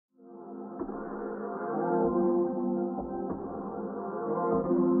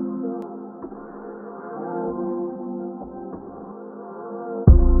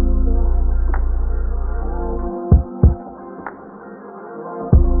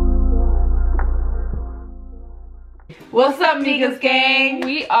What's up, Migas gang?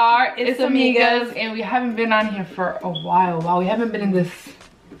 We are ISSAMIGAS, and we haven't been on here for a while. Wow, we haven't been in this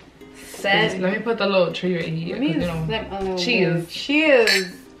set. Let me put the little tree right here. Let me slip a little cheers. bit.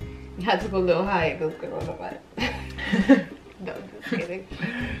 Cheers. You had to go a little higher because coronavirus. No, just kidding.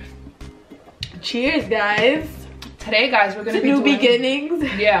 Cheers, guys. Today, guys, we're gonna be new beginnings.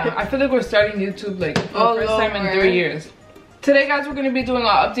 Yeah, I feel like we're starting YouTube like for the first time in 3 years. Today, guys, we're going to be doing an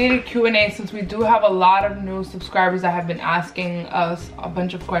updated Q&A since we do have a lot of new subscribers that have been asking us a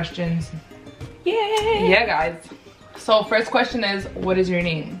bunch of questions. Yay! Yeah, guys. So, first question is, what is your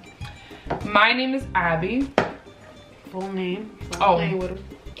name? My name is Abby. Full name.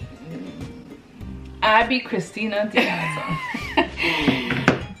 Abby Christina DEAZA.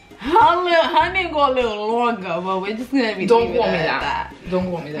 Her name go a little longer, but we're just gonna be Don't quote me that. Don't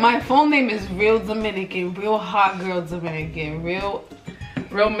quote me that. My full name is real Dominican, real hot girl Dominican, real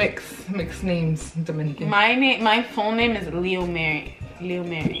mixed names Dominican. My full name is Leo Mari.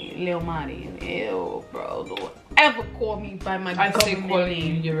 Ew, bro, don't ever call me by my government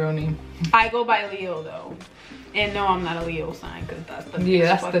name. Your real name. I go by Leo though, and no, I'm not a Leo sign because that's the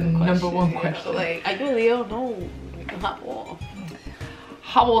that's the number one question. Like, are you a Leo? No, hop off.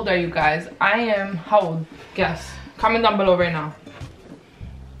 How old are you guys? I am, how old? Guess. Comment down below right now.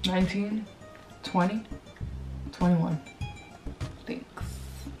 19, 20, 21. Thanks.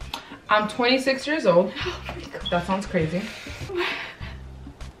 I'm 26 years old. Oh my God. That sounds crazy.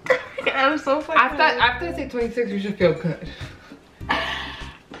 I'm so fucking after I say 26, you should feel good.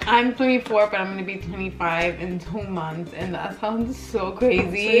 I'm 24, but I'm gonna be 25 in 2 months, and that sounds so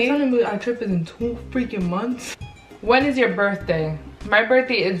crazy. So you're telling me our trip is in 2 freaking months? When is your birthday? My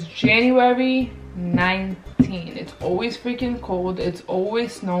birthday is January 19. It's always freaking cold. It's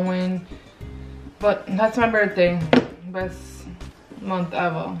always snowing. But that's my birthday. Best month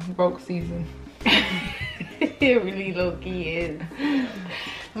ever. Broke season. It really low-key is.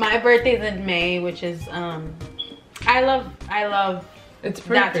 My birthday's in May, which is I love it's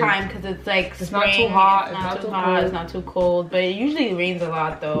perfect. that time because it's like it's spring, not too hot, it's not too hot, it's not too cold, but it usually rains a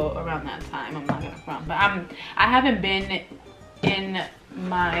lot though around that time. I'm not gonna front, but I haven't been in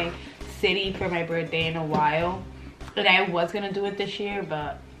my city for my birthday in a while, and I was gonna do it this year,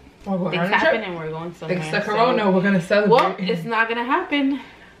 but things happen and we're going somewhere. Thanks to Corona, we're gonna celebrate. Well, it's not gonna happen.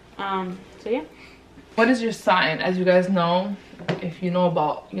 So yeah. What is your sign? As you guys know, if you know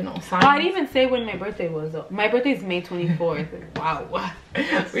about, signs. I didn't even say when my birthday was though. My birthday is May 24th. Wow.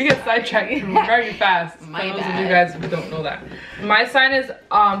 We get sidetracked very fast. For those of you guys who don't know that. My sign is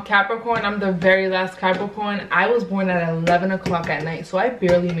Capricorn. I'm the very last Capricorn. I was born at 11 o'clock at night, so I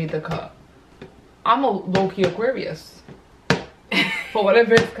barely made the cut. I'm a low-key Aquarius. For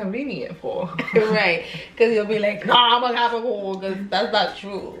whatever it's convenient for. Right. Because you'll be like, nah, I'm a Capricorn, because that's not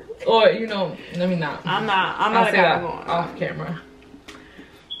true. Or, let me not. I'm not a Capricorn. Off camera.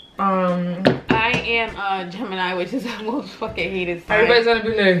 I am a Gemini, which is the most fucking hated sign. Everybody's gonna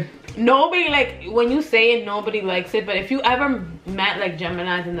be like, nobody, like, when you say it, nobody likes it. But if you ever met like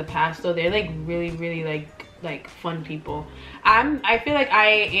Geminis in the past, though, they're like really, really like fun people. I feel like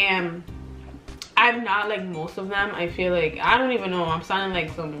I'm not like most of them. I feel like, I don't even know, I'm sounding like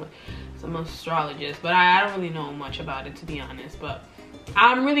some astrologist, but I don't really know much about it, to be honest. But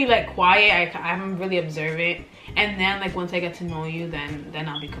I'm really like quiet. I'm really observant, and then like once I get to know you, then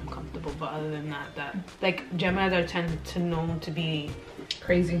I'll become comfortable. But other than that like Geminis are tend to know to be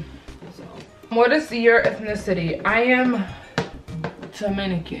crazy. So what is your ethnicity? I am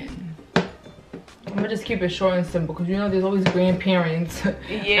Dominican. I'm gonna just keep it short and simple because there's always grandparents.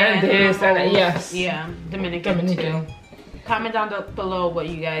 Yeah. And this and that. Yes. Yeah. Dominican too. Comment down below what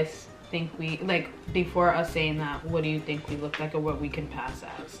you guys think we like before us saying that. What do you think we look like or what we can pass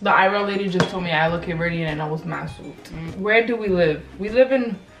as? The eyebrow lady just told me I look Iranian and I was massive. Where do we live? We live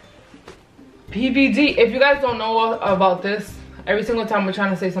in PVD. If you guys don't know about this, every single time we're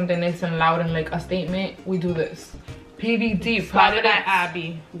trying to say something nice and loud and like a statement, we do this. PVD, Providence,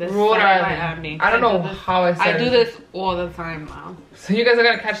 Abby. Rhode Island. I don't know how I said it. I do this all the time now. So you guys are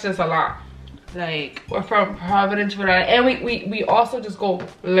gonna catch this a lot. Like, we're from Providence, Rhode Island, and we also just go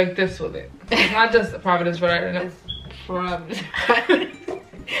like this with it. It's not just Providence, Rhode Island. It's Providence.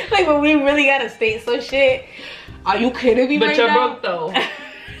 Like when we really gotta state some shit. Are you kidding me? But you're broke though.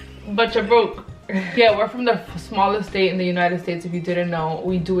 But you're broke. Yeah, we're from the smallest state in the United States. If you didn't know,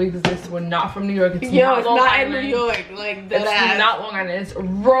 we do exist. We're not from New York. It's not Long Island. In New York. Like that. It's not Long Island. It's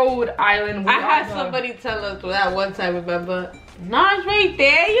Rhode Island. I had somebody tell us that one time. Remember? No, it's right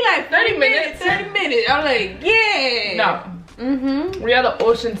there. You like 30 minutes. 30 minutes. I'm like, yeah. No. We are the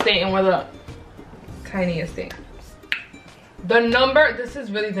ocean state, and we're the tiniest state. The number. This is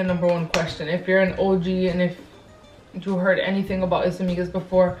really the #1 question. If you're an OG and if you heard anything about ISSAMIGAS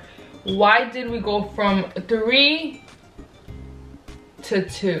before, why did we go from 3 to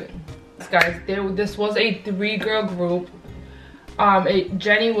 2? Guys, this was a 3-girl group.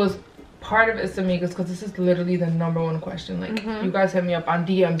 Jenny was part of ISSAMIGAS because this is literally the #1 question. Like, you guys hit me up on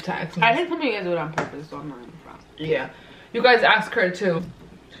DM to ask me. I think some of you guys do it on purpose, so I'm not even proud. Yeah, you guys ask her too.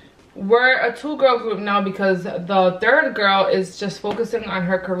 We're a 2-girl group now because the 3rd girl is just focusing on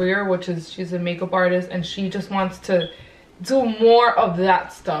her career, which is she's a makeup artist, and she just wants to do more of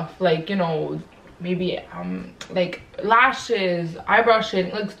that stuff, like, you know, maybe like lashes, eyebrow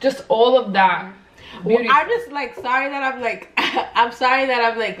shading, like just all of that. Well, I'm just like sorry that I'm like I'm sorry that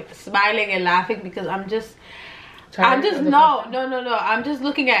I'm like smiling and laughing because I'm just no. I'm just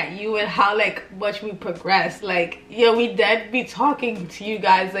looking at you and how like much we progressed. Like, yeah, we did be talking to you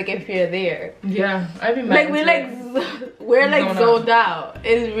guys like if you're there. Yeah, I've been like we're like zoned out.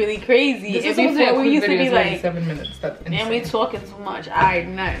 It's really crazy. This and before we used to be like 7 minutes. That's insane. And we talking too much. I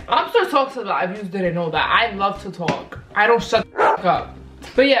know. I'm still talking a lot. If you didn't know that, I love to talk. I don't shut the fuck up.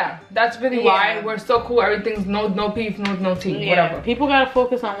 But yeah, that's really why we're so cool. Everything's no beef, no tea, whatever. People gotta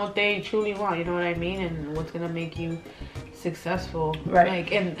focus on what they truly want. You know what I mean? And what's gonna make you successful. Right.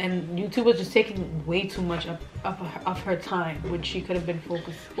 Like, and YouTube was just taking way too much of her time, which she could have been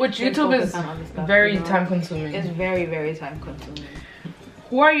focused. Which YouTube is stuff, very time consuming. It's very, very time consuming.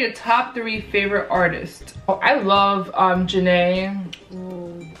 Who are your top 3 favorite artists? Oh, I love Janae.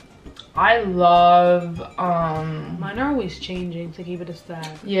 I love mine are always changing, to keep it a stat.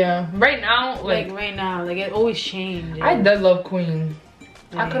 Yeah, right now, like it always changes. I did love Queen.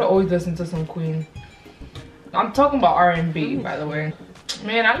 I could always listen to some Queen. I'm talking about R&B, by the way.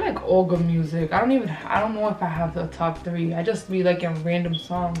 Man, I like all good music. I don't know if I have the top 3. I just be like in random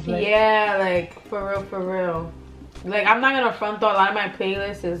songs. Like, yeah, like for real. Like, I'm not gonna front though, a lot of my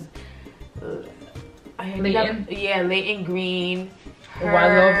playlist is Leighton Green. I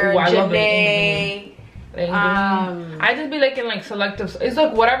love Janae. I just be like in like selective. It's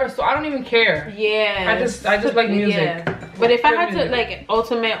like whatever. So I don't even care. Yeah. I just like music. Yeah. But if I had to like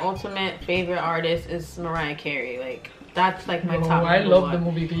ultimate favorite artist is Mariah Carey. Like, that's like my top. I love the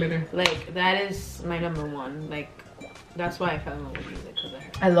movie Glitter. Like, that is my #1. Like, that's why I fell in love with music, because of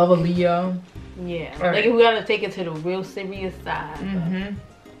her. I love Aaliyah. Yeah. Right. Like, if we gotta take it to the real serious side.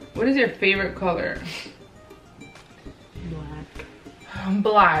 What is your favorite color?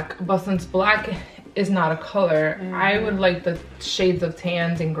 Black, but since black is not a color, I would like the shades of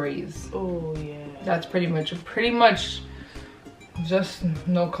tans and grays. Oh yeah, that's pretty much just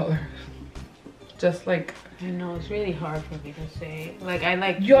no color. Just like, I know, it's really hard for me to say. Like, I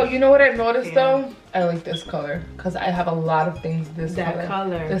like, you know what I've noticed though? I like this color because I have a lot of things this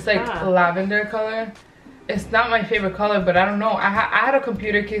color. This like lavender color. It's not my favorite color, but I don't know. I had a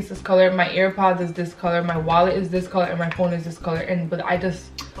computer case this color, my AirPods is this color, my wallet is this color, and my phone is this color. But I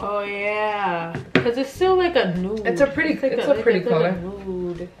just, oh yeah, because it's still like a nude. It's a pretty color. Like a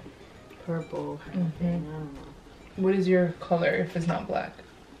nude purple kind of thing. I don't know. What is your color if it's not black?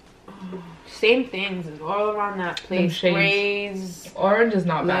 Same things. It's all around that place. Grays. Orange is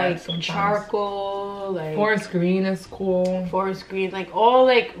not bad. Like sometimes. Charcoal. Like forest green is cool. Forest green, like all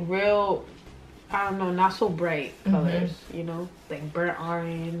like real, I don't know, not so bright colors, you know, like burnt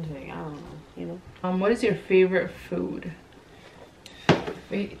orange, like I don't know, you know. What is your favorite food?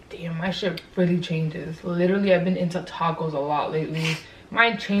 Damn, my shit really changes. Literally, I've been into tacos a lot lately.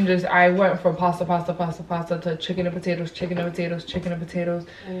 Mine changes. I went from pasta to chicken and potatoes. Oh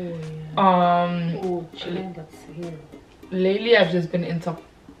yeah. Oh, chicken, that's here. Lately, I've just been into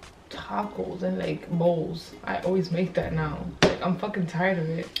tacos and like bowls. I always make that now. Like, I'm fucking tired of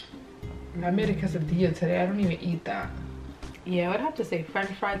it. I made a quesadilla today. I don't even eat that. Yeah, I would have to say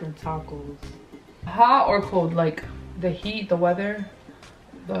French fries and tacos. Hot or cold? Like the heat, the weather,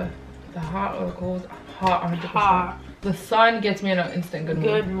 the hot or cold? Hot, 100%. Hot. The sun gets me in an instant good mood.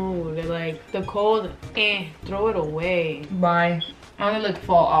 Good mood. Like the cold, throw it away. Bye. I only like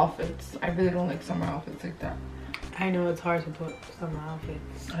fall outfits. I really don't like summer outfits like that. I know it's hard to put summer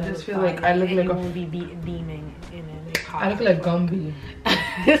outfits. I just feel like I look like you won't be beaming in it. Like hot. I look like Gumby.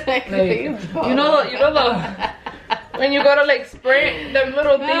 Like, you know the when you go to like spray them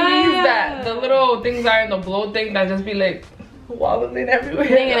little thingies that the little things are in the blow thing that just be like wobbling everywhere.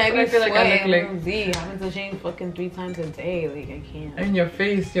 I feel like I look like Z. Having to change fucking 3 times a day. Like, I can't. And your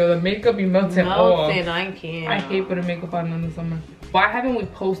face, yo, the makeup be melting off. I can't. I hate putting makeup on in the summer. Why haven't we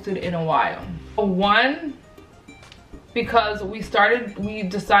posted in a while? One, because we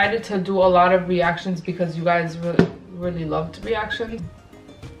decided to do a lot of reactions because you guys really loved reactions.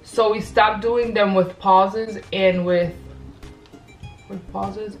 So we stopped doing them with pauses and with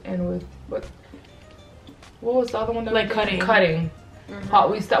what was the other one that like cutting?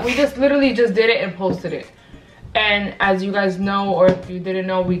 We just literally just did it and posted it. And as you guys know, or if you didn't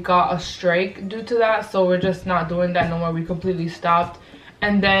know, we got a strike due to that, so we're just not doing that no more. We completely stopped.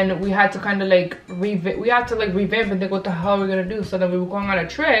 And then we had to kind of like revamp and think what the hell we're gonna do. So then we were going on a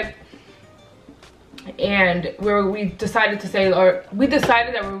trip, and we decided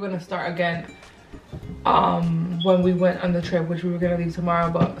that we were gonna start again when we went on the trip, which we were gonna leave tomorrow,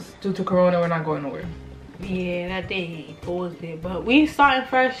 but due to Corona, we're not going nowhere. Yeah, that day paused it, but we starting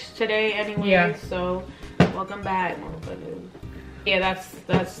fresh today anyway. Yeah. So welcome back, motherfuckers. Yeah,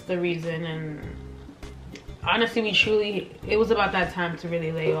 that's the reason. And honestly, it was about that time to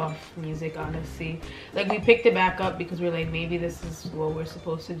really lay off music, honestly. Like, we picked it back up because we're like, maybe this is what we're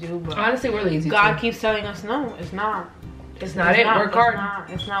supposed to do, but honestly, we're lazy. God keeps telling us, no, it's not. It's not it. Work hard.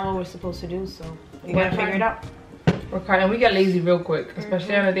 It's not what we're supposed to do, so we gotta figure it out. Work hard. And we get lazy real quick,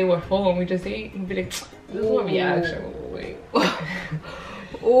 especially on a day we're full and we just eat and be like, this is what we actually wait.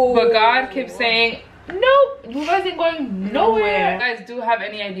 But God keeps saying, nope, you guys ain't going nowhere. If you guys do have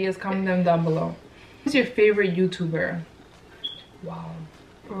any ideas, comment them down below. Who's your favorite YouTuber? Wow.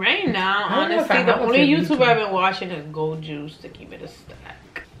 Right now, honestly, the only YouTuber I've been watching is Gold Juice, to keep it a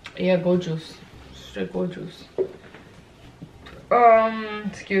stack. Yeah, Gold Juice. Straight Gold Juice.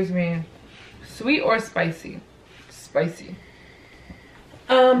 Excuse me. Sweet or spicy? Spicy.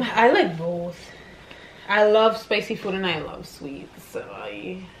 I like both. I love spicy food and I love sweet, so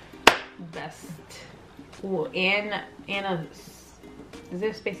best. Ooh, and is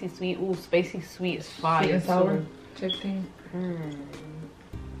it spicy sweet? Ooh, spicy sweet is fire. Sweet and sour type thing.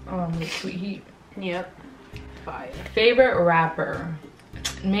 With sweet heat. Yep. Fire. Favorite rapper?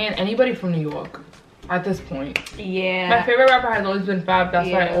 Man, anybody from New York at this point. Yeah. My favorite rapper has always been Fab. That's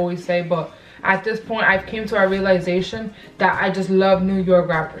what I always say. But at this point, I've came to a realization that I just love New York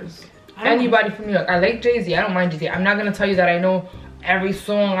rappers. Anybody from New York. I like Jay-Z. I don't mind Jay-Z. I'm not gonna tell you that I know every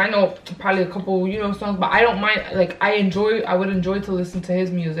song. I know probably a couple, songs, but I don't mind. Like, I would enjoy to listen to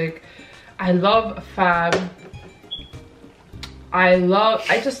his music. I love Fab. I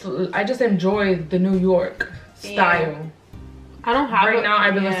just enjoy the New York style. Yeah. I don't have right now.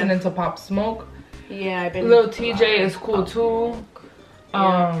 I've been listening to Pop Smoke. Yeah, I've been. Lil TJ is cool too.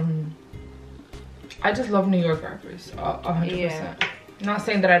 Yeah. I just love New York rappers, 100%. Not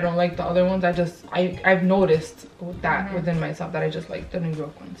saying that I don't like the other ones. I've noticed that within myself that I just like the New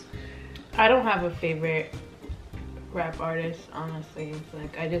York ones. I don't have a favorite rap artist, honestly. It's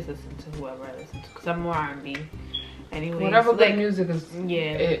like I just listen to whoever I listen to because I'm more R&B. Anyway, whatever good music is,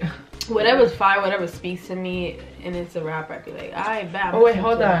 whatever's fire, whatever speaks to me, and it's a rap, I'd be like, alright, bam. Oh wait,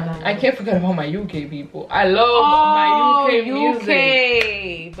 hold on. I can't forget about my UK people. I love my UK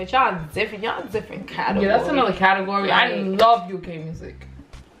music. But y'all different category. Yeah, that's another category. Right. I love UK music.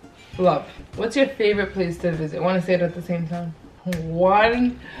 Love. What's your favorite place to visit? Want to say it at the same time?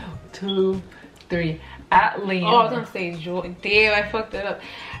 1, 2, 3. Atlanta. Oh, I was gonna say Jordan. Damn, I fucked it up.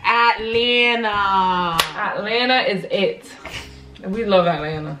 Atlanta. Atlanta is it. We love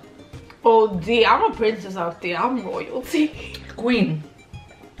Atlanta. Oh, I'm a princess out there. I'm royalty. Queen.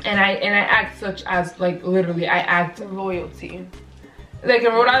 And I act such as, like, literally I act royalty. Like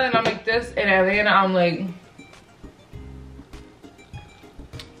in Rhode Island I'm like this. In Atlanta I'm like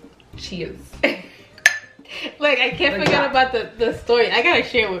cheers. Like, I can't forget about the story. I gotta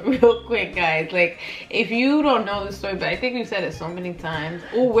share it real quick, guys. Like, if you don't know the story, but I think we've said it so many times.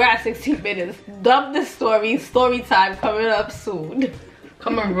 Oh, we're at 16 minutes. Dump the story. Story time coming up soon.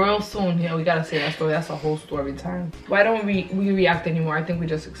 Coming real soon. Yeah, we gotta say that story. That's a whole story time. Why don't we react anymore? I think we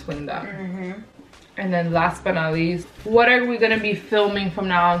just explained that. And then last but not least, what are we gonna be filming from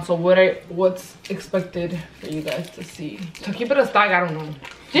now on? So what's expected for you guys to see? To keep it a stock, I don't know.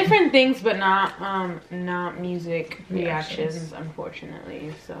 Different things, but not music reactions,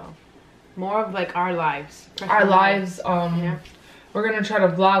 unfortunately. So more of like our lives. Our lives. We're gonna try to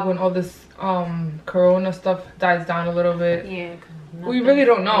vlog when all this Corona stuff dies down a little bit. Yeah. We really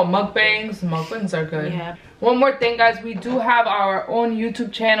don't know. Mukbangs are good. Yeah. One more thing, guys, we do have our own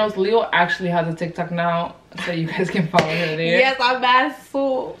YouTube channels. Leo actually has a TikTok now, so you guys can follow her there. Yes, I'm bad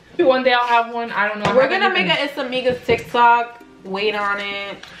soon. One day I'll have one. I don't know. We're gonna make an ISSAMIGAS TikTok. Wait on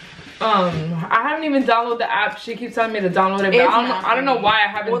it. I haven't even downloaded the app. She keeps telling me to download it, but I don't know why I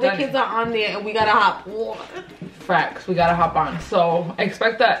haven't done it. Well, the kids are on there and we gotta hop on. Facts, we gotta hop on. So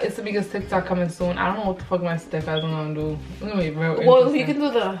expect that ISSAMIGAS TikTok coming soon. I don't know what the fuck my stick guys are gonna do. It's gonna be real interesting. We can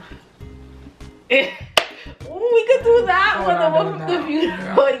do the we could do that one, the one from the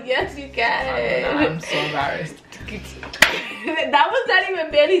future. But yes, you can. I'm so embarrassed. That was not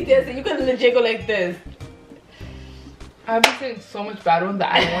even barely dancing. You could legit go like this. I've been saying so much bad ones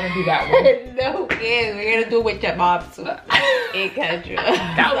that I don't want to do that one. No, yeah, we're gonna do it with your mom too. In country.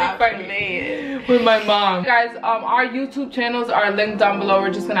 That was funny. With my mom. Guys, our YouTube channels are linked down below.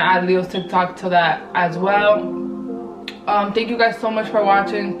 We're just gonna add Leo's TikTok to that as well. Thank you guys so much for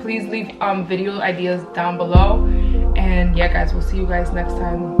watching. Please leave video ideas down below. And yeah, guys, we'll see you guys next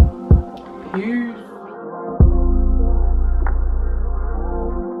time. Peace.